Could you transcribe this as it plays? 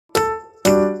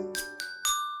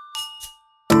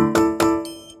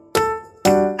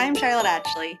Charlotte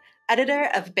Atchley, editor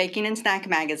of Baking and Snack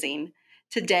Magazine.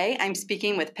 Today, I'm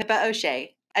speaking with Pippa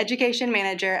O'Shea, Education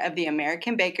Manager of the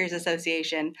American Bakers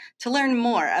Association, to learn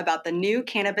more about the new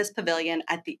Cannabis Pavilion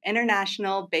at the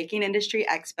International Baking Industry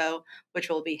Expo, which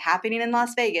will be happening in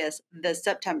Las Vegas this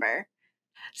September.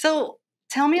 So,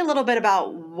 tell me a little bit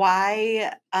about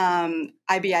why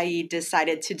IBIE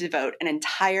decided to devote an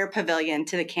entire pavilion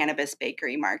to the cannabis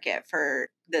bakery market for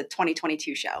the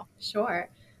 2022 show. Sure.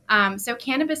 So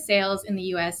cannabis sales in the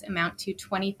U.S. amount to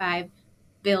 $25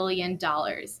 billion,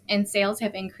 and sales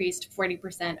have increased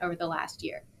 40% over the last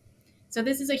year. So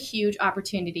this is a huge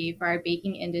opportunity for our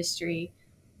baking industry,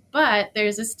 but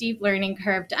there's a steep learning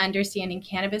curve to understanding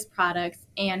cannabis products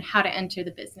and how to enter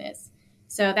the business.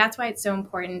 So that's why it's so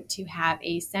important to have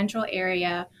a central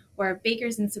area where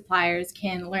bakers and suppliers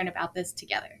can learn about this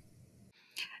together.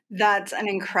 That's an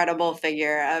incredible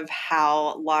figure of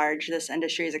how large this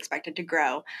industry is expected to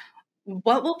grow.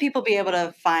 What will people be able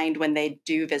to find when they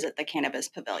do visit the Cannabis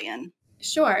Pavilion?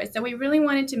 Sure. So we really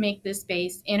wanted to make this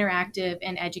space interactive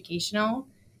and educational.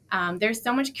 There's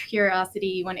so much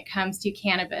curiosity when it comes to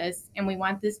cannabis, and we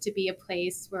want this to be a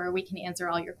place where we can answer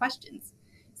all your questions.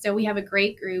 So we have a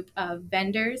great group of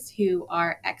vendors who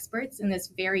are experts in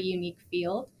this very unique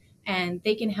field, and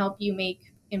they can help you make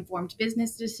informed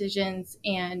business decisions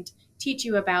and teach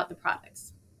you about the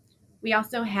products. We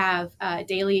also have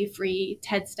daily free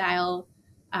TED-style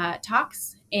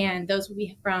talks, and those will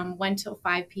be from 1 till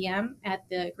 5 p.m. at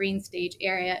the green stage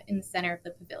area in the center of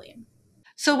the pavilion.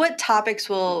 So what topics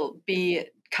will be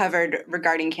covered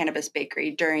regarding cannabis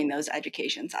bakery during those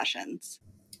education sessions?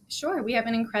 Sure. We have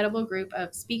an incredible group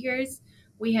of speakers.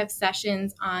 We have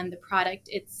sessions on the product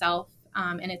itself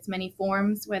in its many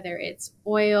forms, whether it's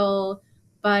oil,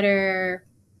 butter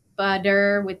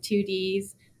with 2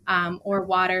 Ds, or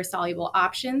water-soluble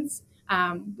options.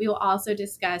 We will also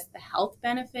discuss the health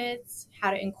benefits, how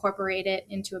to incorporate it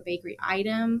into a bakery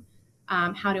item,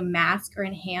 how to mask or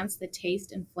enhance the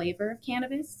taste and flavor of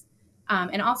cannabis,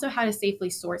 and also how to safely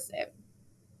source it.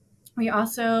 We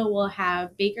also will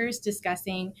have bakers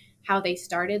discussing how they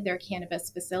started their cannabis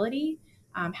facility,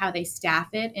 how they staff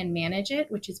it and manage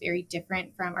it, which is very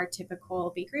different from our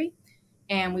typical bakery.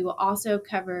 And we will also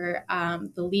cover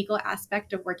the legal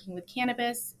aspect of working with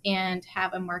cannabis and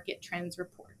have a market trends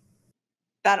report.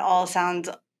 That all sounds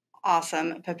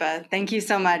awesome, Pippa. Thank you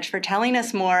so much for telling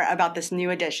us more about this new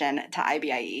addition to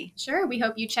IBIE. Sure. We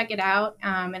hope you check it out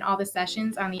and all the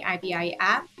sessions on the IBIE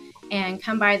app, and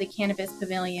come by the Cannabis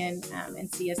Pavilion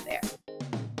and see us there.